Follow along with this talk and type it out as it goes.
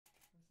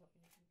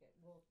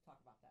we'll talk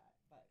about that.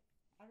 But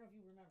I don't know if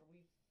you remember,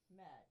 we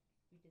met.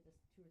 We did this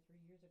 2 or 3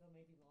 years ago,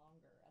 maybe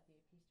longer, at the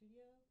AP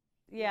studio.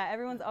 Yeah,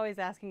 everyone's always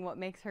asking what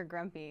makes her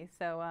grumpy.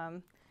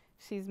 So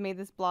she's made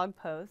this blog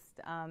post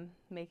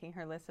making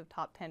her list of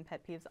top 10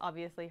 pet peeves.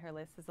 Obviously, her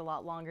list is a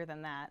lot longer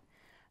than that.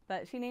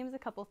 But she names a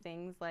couple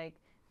things like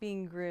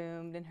being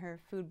groomed and her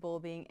food bowl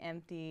being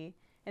empty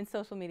and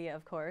social media,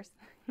 of course.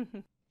 She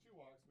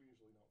walks. We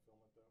usually don't film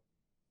it, though.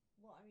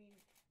 Well, I mean,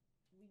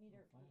 we need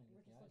her. We're just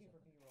looking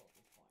for B-roll at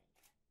this point.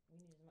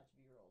 We need as much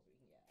B-roll as we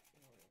can get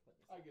in order to put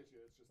this. I get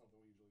you. It's just something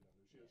we usually don't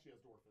do. She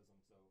has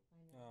dwarfism, so. I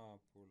know. Oh,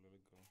 poor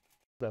little girl.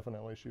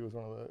 Definitely, she was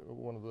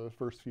one of the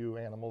first few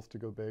animals to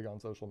go big on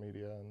social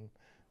media,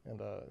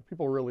 and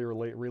people really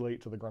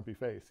relate to the grumpy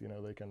face. You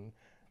know, they can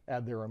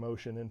add their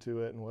emotion into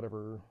it and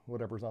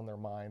whatever's on their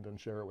mind and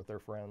share it with their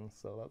friends.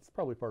 So that's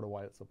probably part of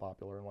why it's so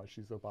popular and why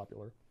she's so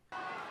popular.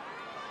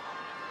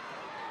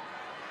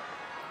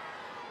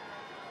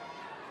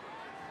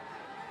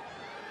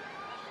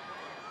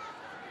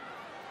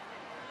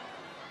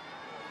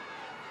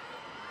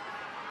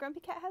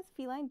 Grumpy Cat has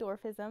feline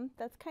dwarfism.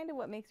 That's kind of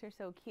what makes her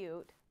so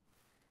cute.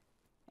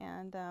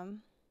 And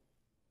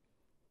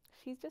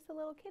she's just a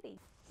little kitty.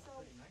 So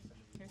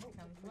Here she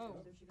comes. Whoa.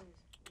 there she goes.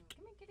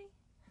 Come here, kitty.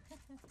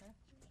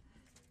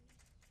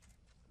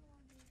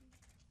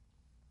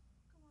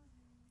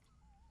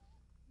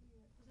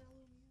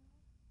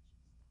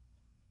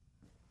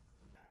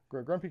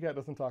 Grumpy Cat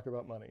doesn't talk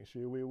about money.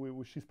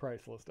 She's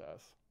priceless to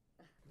us.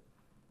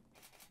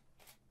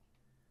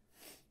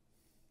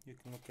 You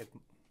can look at